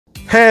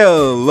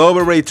Hello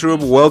Beverly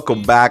Troop,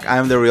 welcome back.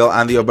 I'm the real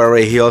Andy of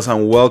Beverly Hills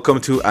and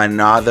welcome to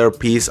another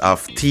piece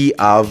of tea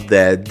of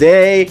the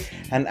day.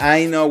 And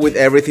I know with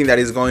everything that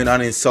is going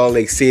on in Salt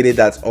Lake City,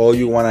 that's all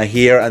you want to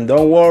hear. And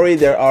don't worry,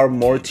 there are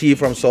more tea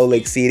from Salt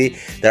Lake City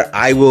that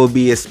I will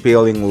be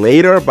spilling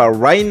later. But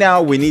right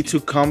now we need to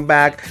come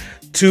back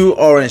to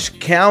Orange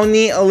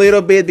County a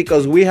little bit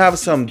because we have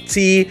some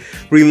tea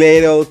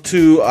related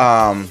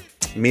to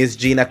Miss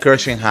Gina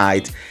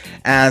Kirschenheiter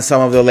and some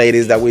of the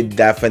ladies that we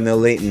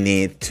definitely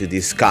need to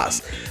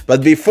discuss.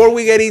 But before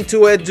we get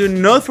into it, do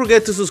not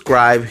forget to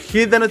subscribe,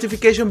 hit the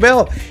notification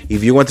bell.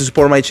 If you want to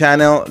support my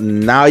channel,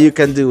 now you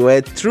can do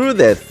it through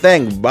the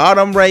thing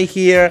bottom right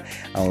here.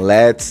 And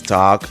let's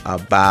talk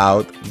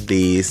about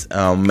this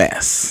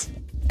mess.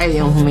 Ay,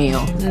 Dios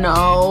mío.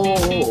 No.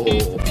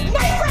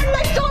 My friend,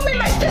 my soulmate,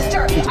 my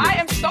sister. I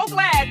am so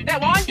glad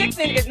that Ron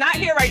Dixon is not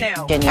here right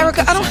now.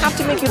 Erica, I don't have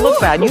to make you look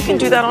bad. You can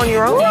do that on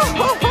your own.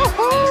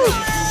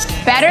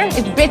 Better?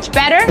 Is bitch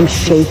better? I'm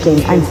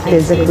shaking. I'm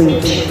physically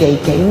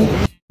shaking.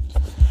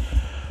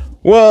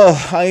 Well,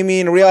 I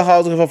mean, Real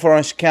Housewives of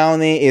Orange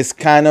County is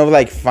kind of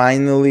like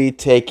finally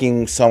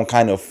taking some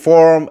kind of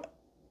form,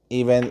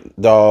 even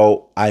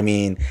though, I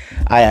mean,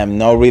 I am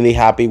not really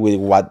happy with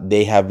what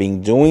they have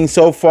been doing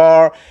so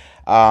far.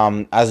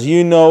 As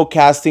you know,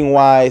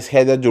 casting-wise,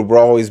 Heather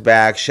Dubrow is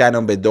back,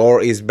 Shannon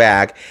Beador is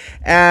back,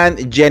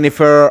 and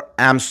Jennifer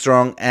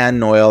Armstrong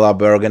and Noella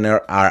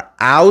Bergener are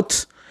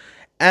out.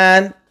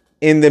 And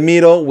in the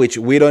middle, which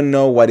we don't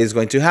know what is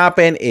going to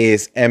happen,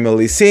 is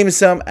Emily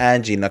Simpson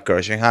and Gina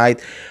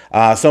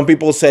Kirschenheiter. Some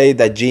people say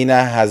that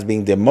Gina has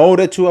been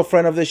demoted to a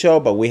friend of the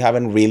show, but we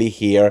haven't really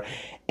heard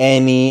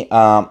any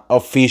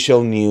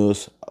official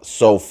news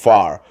so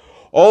far.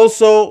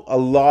 Also, a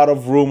lot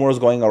of rumors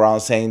going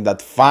around saying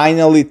that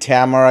finally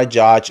Tamara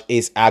Judge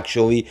is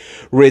actually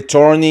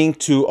returning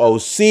to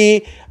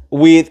OC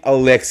with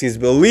Alexis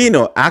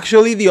Bellino.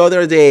 Actually, the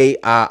other day,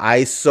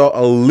 I saw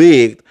a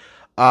leak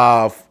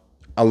of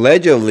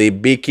allegedly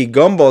Vicky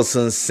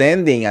Gunvalson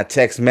sending a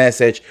text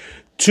message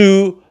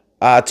to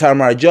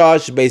Tamara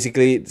Judge,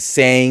 basically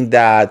saying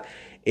that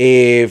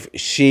if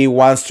she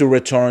wants to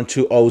return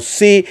to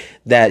OC,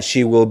 that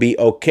she will be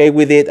okay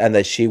with it and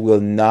that she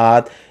will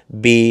not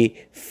be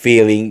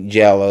feeling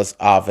jealous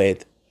of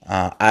it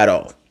at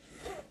all.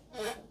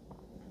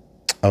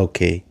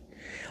 Okay,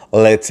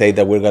 let's say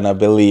that we're gonna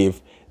believe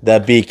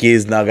that Vicky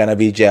is not gonna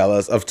be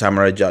jealous of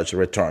Tamara Judge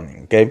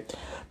returning. Okay,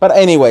 but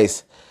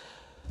anyways,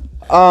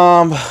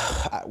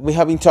 we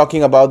have been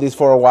talking about this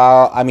for a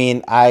while. I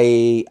mean,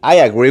 I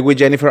agree with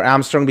Jennifer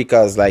Armstrong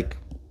because, like,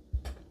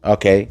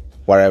 okay,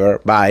 whatever,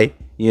 bye,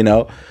 you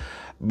know.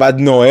 But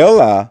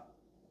Noella,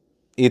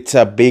 it's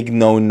a big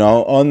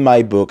no-no on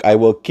my book. I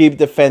will keep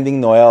defending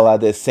Noella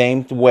the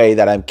same way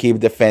that I keep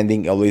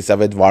defending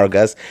Elizabeth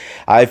Vargas.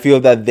 I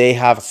feel that they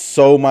have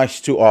so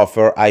much to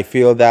offer. I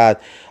feel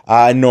that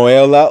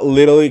Noella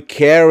literally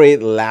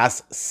carried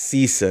last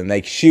season.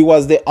 Like, she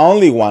was the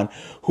only one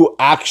who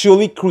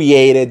actually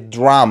created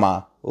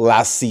drama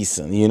last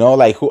season, you know,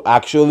 like who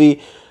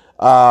actually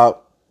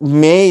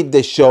made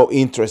the show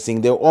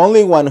interesting. The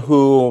only one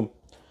who,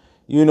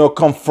 you know,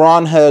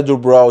 confront Heather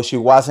Dubrow. She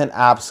wasn't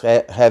up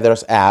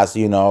Heather's ass,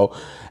 you know,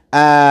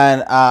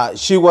 and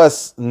she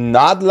was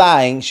not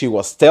lying. She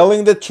was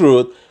telling the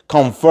truth,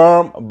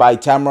 confirmed by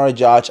Tamara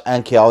Judge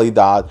and Kelly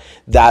Dodd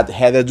that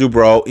Heather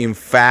Dubrow, in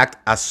fact,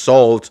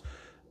 assaulted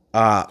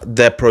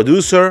the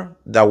producer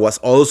that was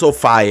also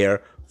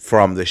fired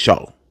from the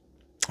show.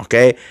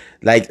 Okay,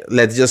 like,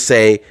 let's just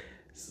say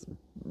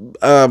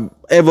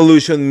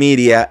Evolution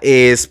Media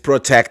is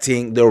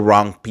protecting the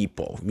wrong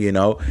people, you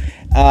know.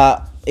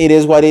 It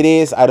is what it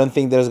is. I don't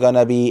think there's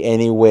gonna be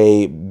any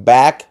way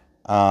back.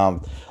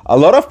 A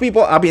lot of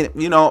people, I mean,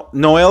 you know,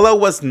 Noella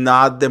was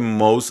not the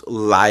most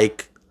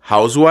liked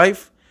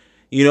housewife,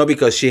 you know,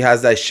 because she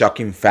has that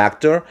shocking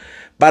factor.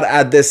 But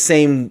at the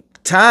same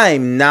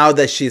time, now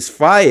that she's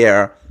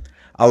fired,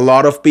 a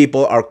lot of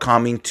people are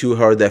coming to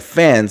her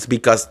defense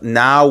because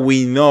now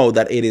we know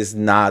that it is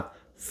not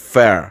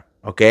fair.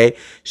 Okay,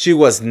 she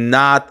was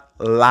not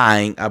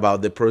lying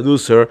about the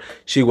producer.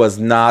 She was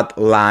not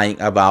lying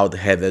about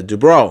Heather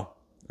Dubrow.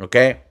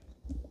 Okay,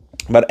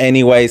 but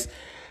anyways,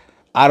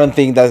 I don't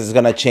think that is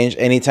gonna change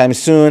anytime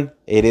soon.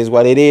 It is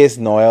what it is.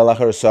 Noella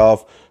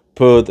herself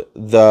put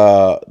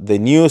the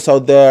news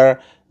out there.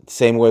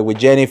 Same way with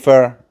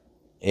Jennifer.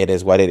 It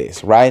is what it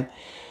is, right?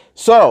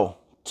 So,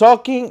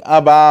 talking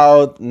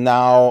about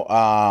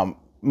now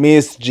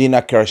Miss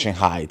Gina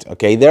Kirschenheiter.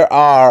 Okay, there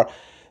are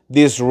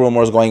these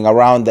rumors going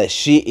around that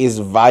she is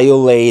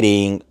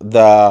violating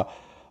the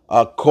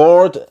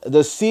court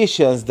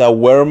decisions that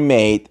were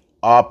made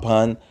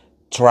upon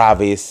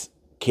Travis'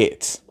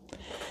 kids.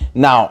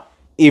 Now,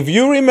 if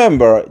you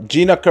remember,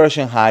 Gina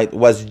Kirschenheiter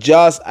was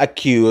just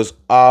accused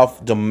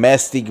of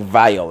domestic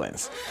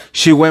violence.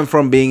 She went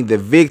from being the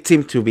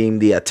victim to being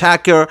the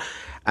attacker.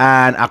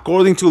 And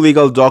according to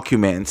legal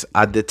documents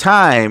at the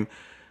time,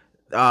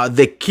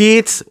 the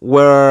kids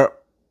were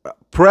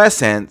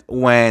present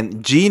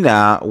when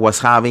Gina was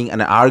having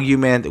an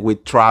argument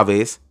with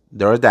Travis,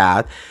 their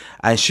dad,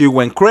 and she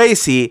went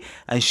crazy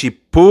and she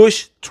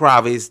pushed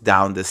Travis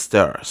down the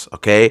stairs.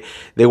 Okay,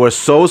 they were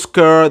so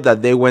scared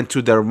that they went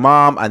to their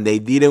mom and they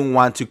didn't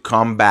want to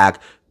come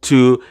back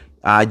to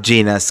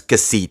Gina's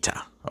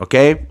casita.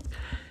 Okay,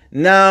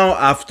 now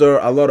after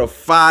a lot of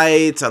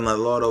fights and a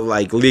lot of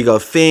like legal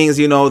things,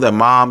 you know, the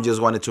mom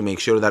just wanted to make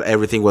sure that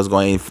everything was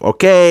going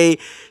okay.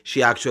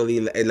 She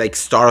actually like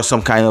started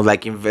some kind of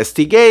like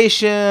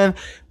investigation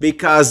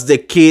because the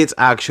kids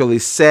actually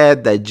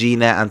said that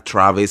Gina and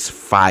Travis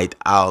fight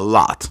a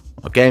lot.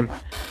 Okay,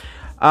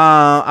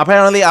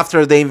 apparently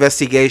after the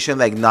investigation,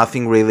 like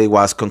nothing really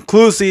was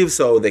conclusive,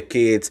 so the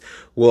kids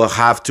will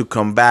have to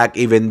come back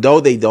even though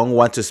they don't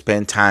want to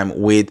spend time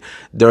with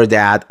their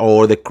dad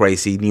or the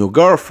crazy new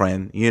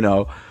girlfriend. You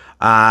know,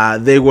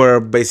 they were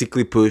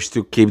basically pushed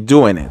to keep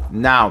doing it.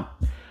 Now,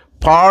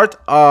 part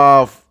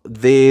of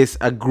this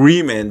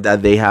agreement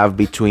that they have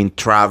between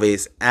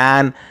Travis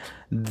and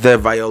the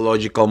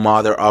biological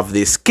mother of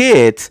these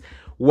kids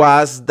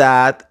was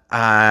that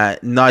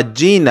not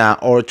Gina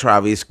or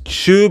Travis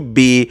should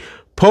be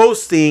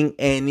posting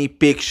any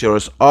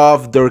pictures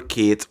of their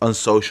kids on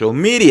social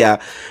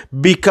media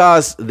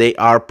because they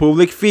are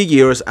public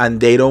figures and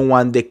they don't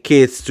want the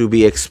kids to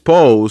be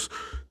exposed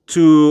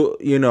to,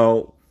 you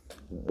know,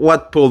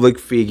 what public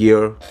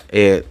figure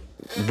it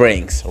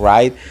brings,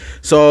 right?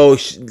 So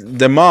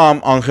the mom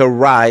on her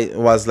right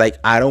was like,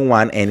 I don't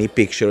want any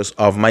pictures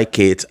of my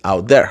kids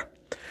out there.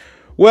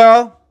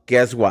 Well,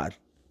 guess what?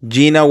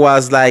 Gina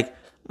was like,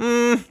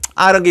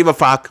 I don't give a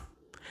fuck.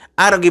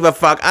 I don't give a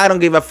fuck. I don't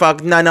give a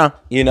fuck. No,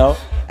 you know.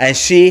 And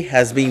she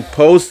has been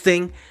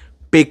posting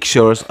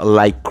pictures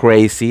like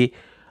crazy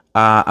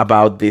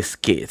about these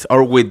kids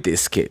or with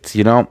these kids,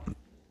 you know.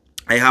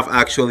 I have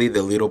actually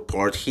the little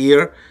part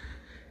here.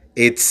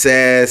 It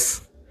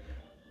says,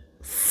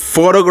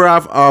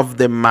 photograph of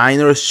the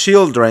minor's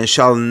children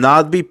shall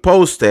not be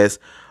posted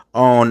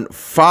on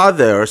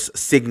father's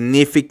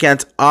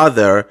significant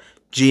other,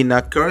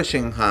 Gina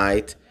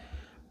Kirschenheiter,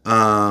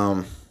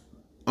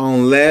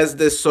 unless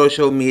the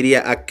social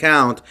media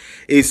account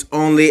is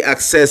only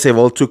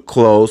accessible to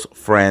close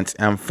friends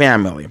and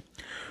family.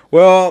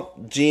 Well,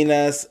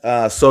 Gina's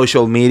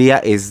social media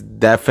is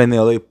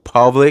definitely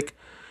public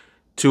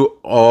to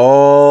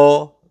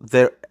all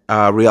the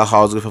Real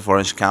Housewives of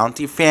Orange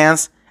County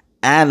fans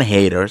and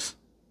haters,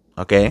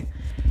 okay?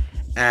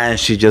 And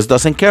she just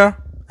doesn't care,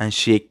 and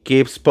she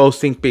keeps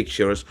posting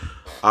pictures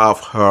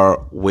of her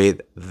with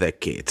the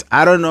kids.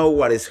 I don't know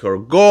what is her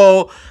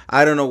goal.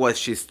 I don't know what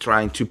she's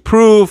trying to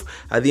prove.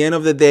 At the end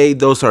of the day,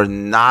 those are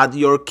not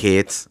your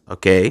kids,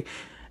 okay?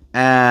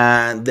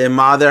 And the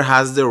mother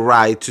has the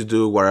right to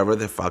do whatever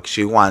the fuck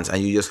she wants,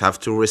 and you just have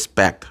to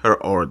respect her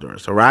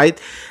orders, all right?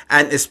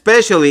 And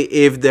especially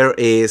if there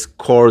is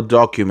court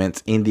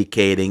documents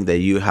indicating that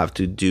you have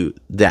to do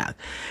that.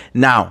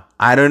 Now,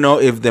 I don't know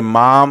if the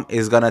mom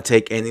is gonna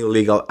take any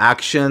legal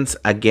actions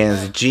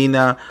against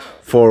Gina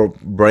for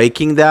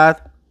breaking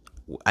that.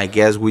 I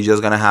guess we're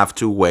just gonna have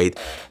to wait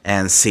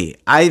and see.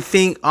 I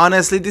think,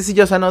 honestly, this is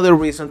just another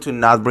reason to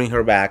not bring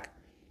her back.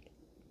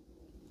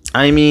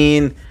 I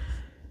mean,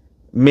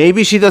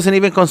 maybe she doesn't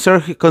even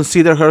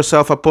consider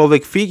herself a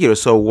public figure,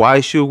 so why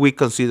should we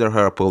consider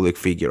her a public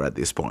figure at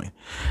this point?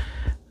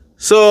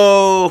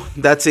 So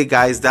that's it,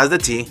 guys. That's the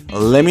tea.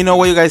 Let me know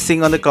what you guys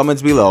think on the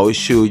comments below.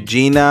 Should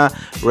Gina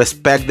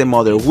respect the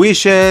mother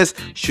wishes?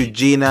 Should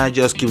Gina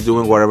just keep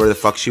doing whatever the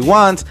fuck she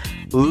wants?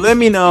 Let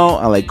me know.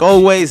 And like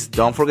always,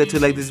 don't forget to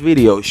like this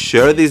video,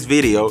 share this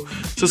video,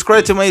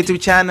 subscribe to my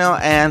YouTube channel,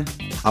 and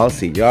I'll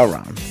see you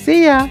around.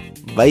 See ya.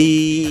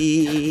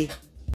 Bye.